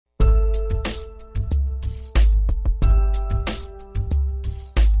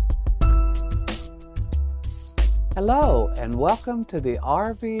Hello, and welcome to the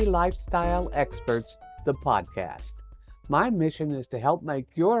RV Lifestyle Experts, the podcast. My mission is to help make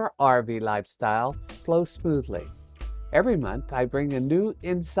your RV lifestyle flow smoothly. Every month, I bring a new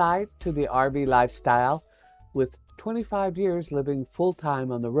insight to the RV lifestyle. With 25 years living full time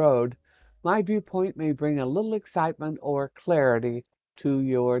on the road, my viewpoint may bring a little excitement or clarity to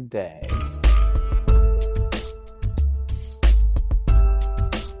your day.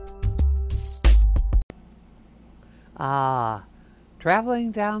 Ah,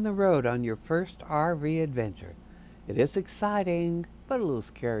 traveling down the road on your first RV adventure. It is exciting, but a little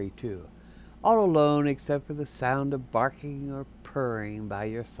scary too. All alone except for the sound of barking or purring by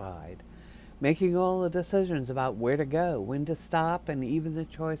your side. Making all the decisions about where to go, when to stop, and even the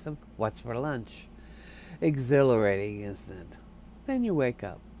choice of what's for lunch. Exhilarating, isn't it? Then you wake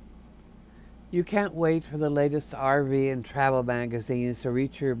up. You can't wait for the latest RV and travel magazines to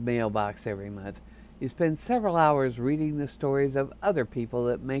reach your mailbox every month. You spend several hours reading the stories of other people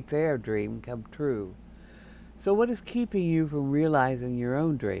that make their dream come true. So, what is keeping you from realizing your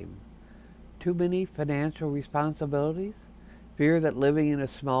own dream? Too many financial responsibilities? Fear that living in a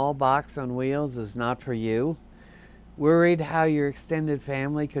small box on wheels is not for you? Worried how your extended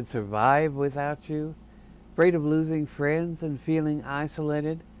family could survive without you? Afraid of losing friends and feeling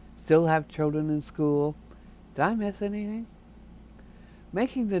isolated? Still have children in school? Did I miss anything?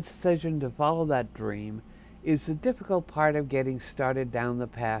 Making the decision to follow that dream is the difficult part of getting started down the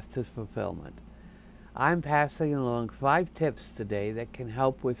path to fulfillment. I'm passing along 5 tips today that can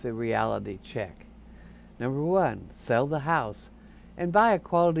help with the reality check. Number 1, sell the house and buy a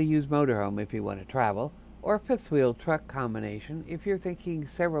quality used motorhome if you want to travel, or a fifth wheel truck combination if you're thinking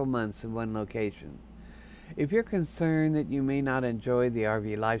several months in one location. If you're concerned that you may not enjoy the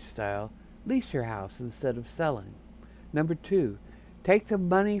RV lifestyle, lease your house instead of selling. Number 2, take the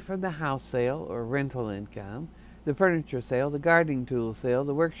money from the house sale or rental income, the furniture sale, the gardening tool sale,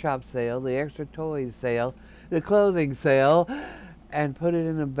 the workshop sale, the extra toys sale, the clothing sale, and put it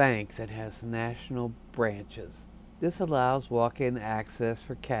in a bank that has national branches. This allows walk-in access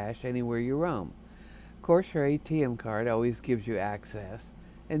for cash anywhere you roam. Of course, your ATM card always gives you access,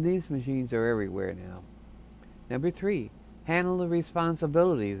 and these machines are everywhere now. Number 3, handle the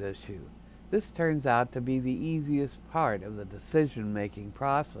responsibilities issue. This turns out to be the easiest part of the decision-making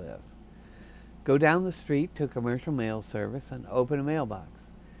process. Go down the street to a commercial mail service and open a mailbox.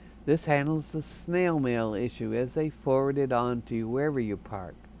 This handles the snail mail issue as they forward it on to you wherever you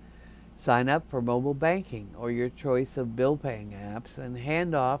park. Sign up for mobile banking or your choice of bill paying apps and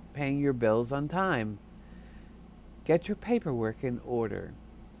hand off paying your bills on time. Get your paperwork in order.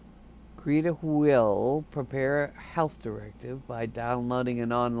 Create a will, prepare a health directive by downloading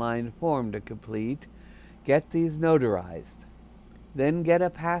an online form to complete. Get these notarized. Then get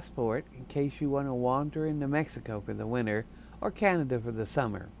a passport in case you want to wander into Mexico for the winter or Canada for the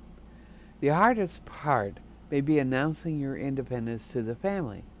summer. The hardest part may be announcing your independence to the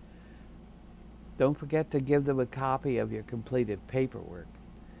family. Don't forget to give them a copy of your completed paperwork.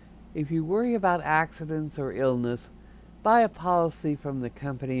 If you worry about accidents or illness, buy a policy from the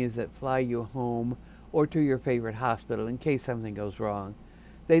companies that fly you home or to your favorite hospital in case something goes wrong.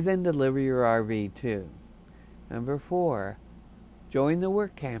 They then deliver your RV too. Number 4, join the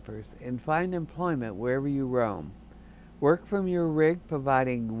work campers and find employment wherever you roam. Work from your rig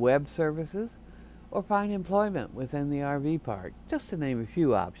providing web services, or find employment within the RV park, just to name a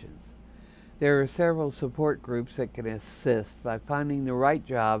few options. There are several support groups that can assist by finding the right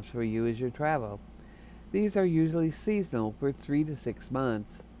jobs for you as you travel. These are usually seasonal for 3 to 6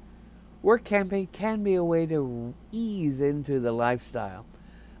 months. Work camping can be a way to ease into the lifestyle.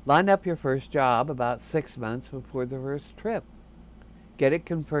 Line up your first job about 6 months before the first trip. Get it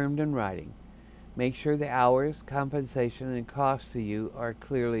confirmed in writing. Make sure the hours, compensation, and cost to you are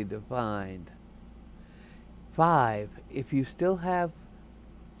clearly defined. 5, if you still have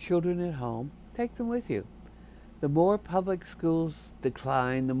children at home, take them with you. The more public schools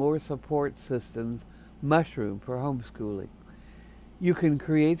decline, the more support systems mushroom for homeschooling. You can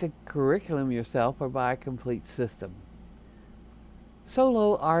create the curriculum yourself or buy a complete system.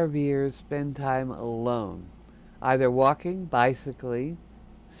 Solo RVers spend time alone, either walking, bicycling,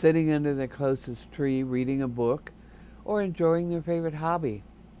 sitting under the closest tree, reading a book, or enjoying their favorite hobby.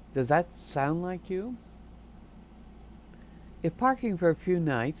 Does that sound like you? If parking for a few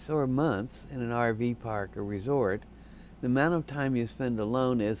nights or months in an RV park or resort, the amount of time you spend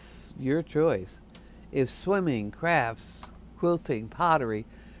alone is your choice. If swimming, crafts, quilting, pottery,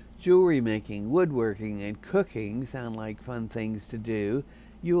 jewelry making, woodworking, and cooking sound like fun things to do,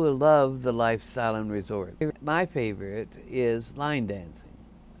 you will love the lifestyle and resort. My favorite is line dancing.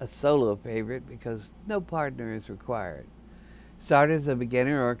 a solo favorite because no partner is required. Start as a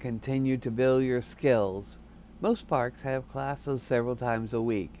beginner or continue to build your skills. Most parks have classes several times a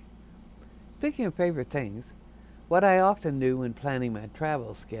week. Speaking of favorite things, what I often do when planning my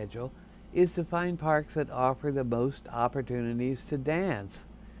travel schedule is to find parks that offer the most opportunities to dance.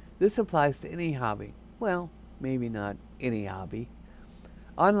 This applies to any hobby. Well, maybe not any hobby.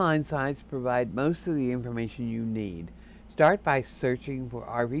 Online sites provide most of the information you need. Start by searching for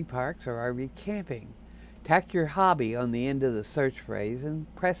RV parks or RV camping. Tack your hobby on the end of the search phrase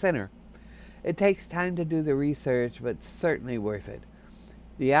and press enter. It takes time to do the research, but certainly worth it.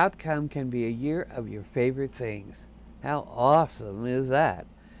 The outcome can be a year of your favorite things. How awesome is that?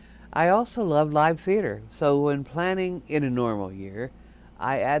 I also love live theater, so when planning in a normal year,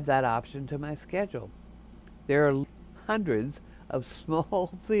 I add that option to my schedule. There are hundreds of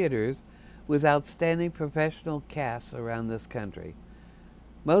small theaters with outstanding professional casts around this country.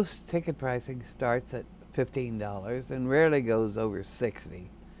 Most ticket pricing starts at $15 and rarely goes over $60.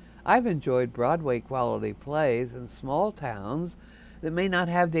 I've enjoyed Broadway quality plays in small towns that may not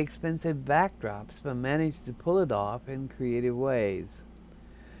have the expensive backdrops but manage to pull it off in creative ways.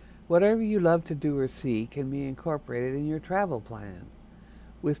 Whatever you love to do or see can be incorporated in your travel plan.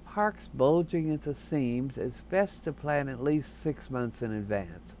 With parks bulging at the seams, it's best to plan at least 6 months in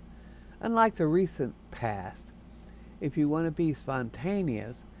advance. Unlike the recent past, if you want to be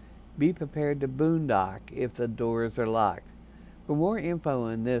spontaneous, be prepared to boondock if the doors are locked. For more info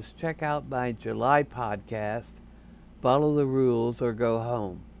on this, check out my July podcast, Follow the Rules or Go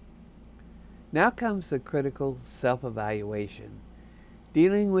Home. Now comes the critical self-evaluation.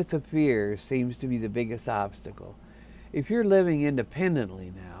 Dealing with the fear seems to be the biggest obstacle. If you're living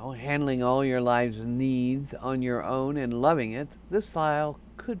independently now, handling all your life's needs on your own and loving it, this style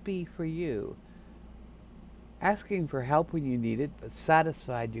could be for you. Asking for help when you need it, but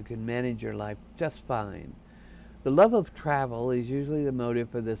satisfied you can manage your life just fine. The love of travel is usually the motive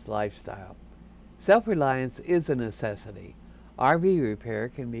for this lifestyle. Self-reliance is a necessity. RV repair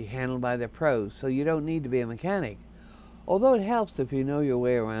can be handled by the pros, so you don't need to be a mechanic, although it helps if you know your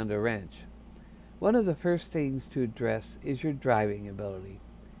way around a wrench. One of the first things to address is your driving ability.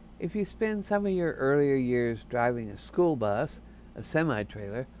 If you spend some of your earlier years driving a school bus, a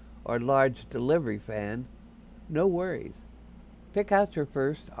semi-trailer, or large delivery van, no worries. Pick out your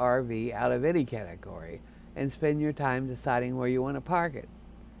first RV out of any category and spend your time deciding where you want to park it.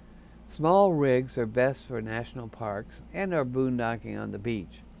 Small rigs are best for national parks and are boondocking on the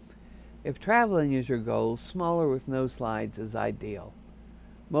beach. If traveling is your goal, smaller with no slides is ideal.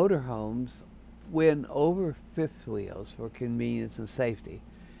 Motorhomes win over fifth wheels for convenience and safety.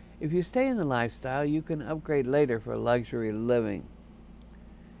 If you stay in the lifestyle, you can upgrade later for luxury living.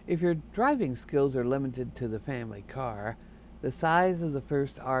 If your driving skills are limited to the family car, the size of the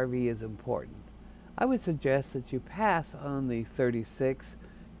first RV is important. I would suggest that you pass on the 36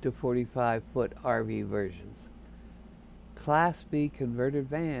 to 45 foot RV versions. Class B converted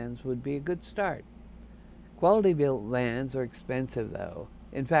vans would be a good start. Quality built vans are expensive though.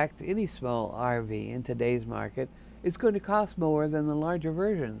 In fact, any small RV in today's market is going to cost more than the larger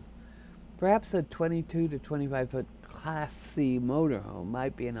versions. Perhaps a 22 to 25 foot Class C motorhome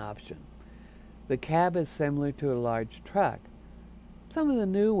might be an option. The cab is similar to a large truck. Some of the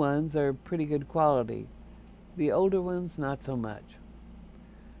new ones are pretty good quality. The older ones, not so much.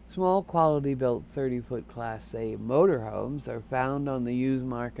 Small quality built 30-foot Class A motorhomes are found on the used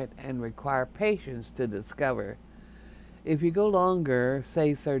market and require patience to discover. If you go longer,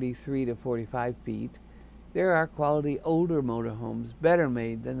 say 33 to 45 feet, there are quality older motorhomes better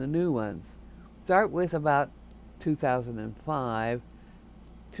made than the new ones. Start with about 2005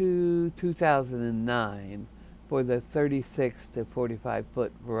 to 2009 for the 36 to 45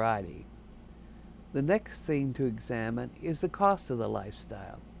 foot variety. The next thing to examine is the cost of the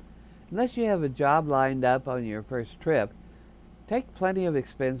lifestyle. Unless you have a job lined up on your first trip, take plenty of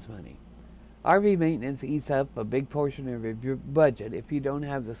expense money. RV maintenance eats up a big portion of your budget if you don't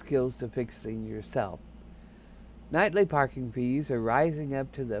have the skills to fix things yourself. Nightly parking fees are rising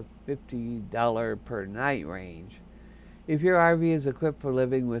up to the $50 per night range. If your RV is equipped for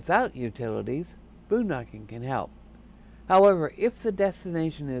living without utilities, boondocking can help. However, if the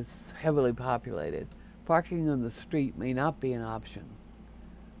destination is heavily populated, parking on the street may not be an option.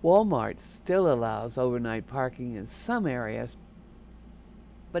 Walmart still allows overnight parking in some areas,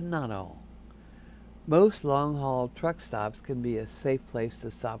 but not all. Most long-haul truck stops can be a safe place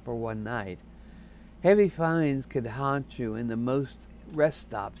to stop for one night. Heavy fines could haunt you in the most rest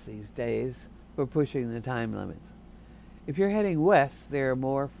stops these days for pushing the time limits. If you're heading west, there are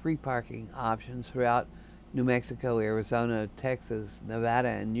more free parking options throughout New Mexico, Arizona, Texas, Nevada,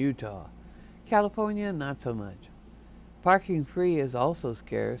 and Utah. California, not so much. Parking free is also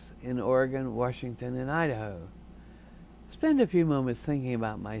scarce in Oregon, Washington, and Idaho. Spend a few moments thinking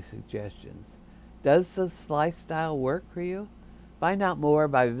about my suggestions. Does this lifestyle work for you? Find out more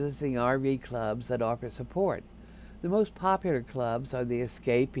by visiting RV clubs that offer support. The most popular clubs are the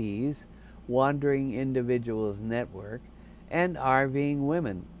Escapees, Wandering Individuals Network, and RVing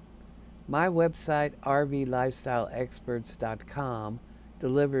Women. My website, rvlifestyleexperts.com,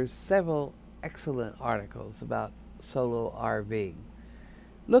 delivers several excellent articles about solo RVing.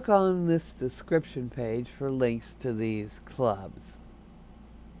 Look on this description page for links to these clubs.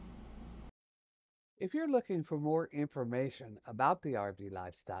 If you're looking for more information about the RV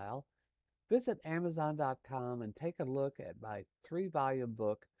lifestyle, visit Amazon.com and take a look at my 3-volume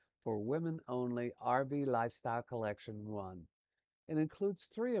book for women only RV Lifestyle Collection 1. It includes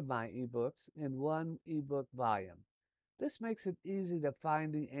 3 of my ebooks in one ebook volume. This makes it easy to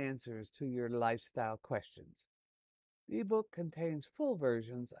find the answers to your lifestyle questions. The ebook contains full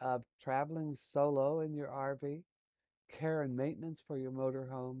versions of traveling solo in your RV, care and maintenance for your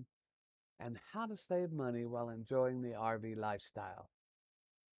motorhome, and how to save money while enjoying the RV lifestyle.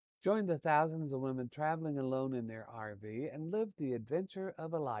 Join the thousands of women traveling alone in their RV and live the adventure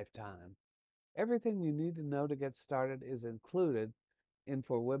of a lifetime. Everything you need to know to get started is included in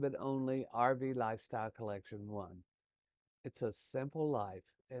For Women Only RV Lifestyle Collection 1. It's a simple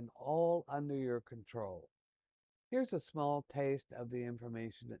life and all under your control. Here's a small taste of the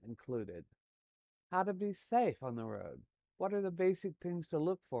information included. How to be safe on the road. What are the basic things to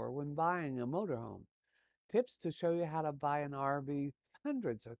look for when buying a motorhome? Tips to show you how to buy an RV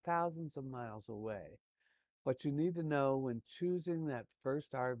hundreds or thousands of miles away. What you need to know when choosing that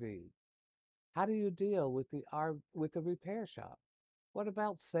first RV. How do you deal with the repair shop? What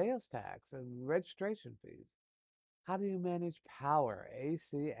about sales tax and registration fees? How do you manage power,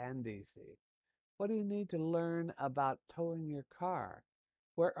 AC and DC? What do you need to learn about towing your car?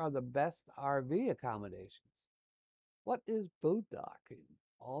 Where are the best RV accommodations? What is boondocking,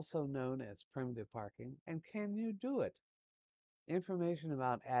 also known as primitive parking, and can you do it? Information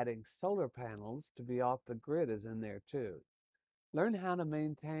about adding solar panels to be off the grid is in there too. Learn how to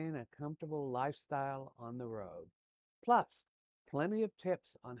maintain a comfortable lifestyle on the road. Plus, plenty of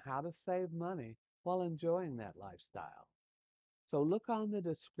tips on how to save money while enjoying that lifestyle. So look on the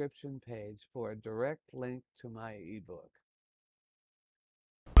description page for a direct link to my ebook.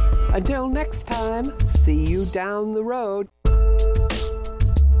 Until next time, see you down the road.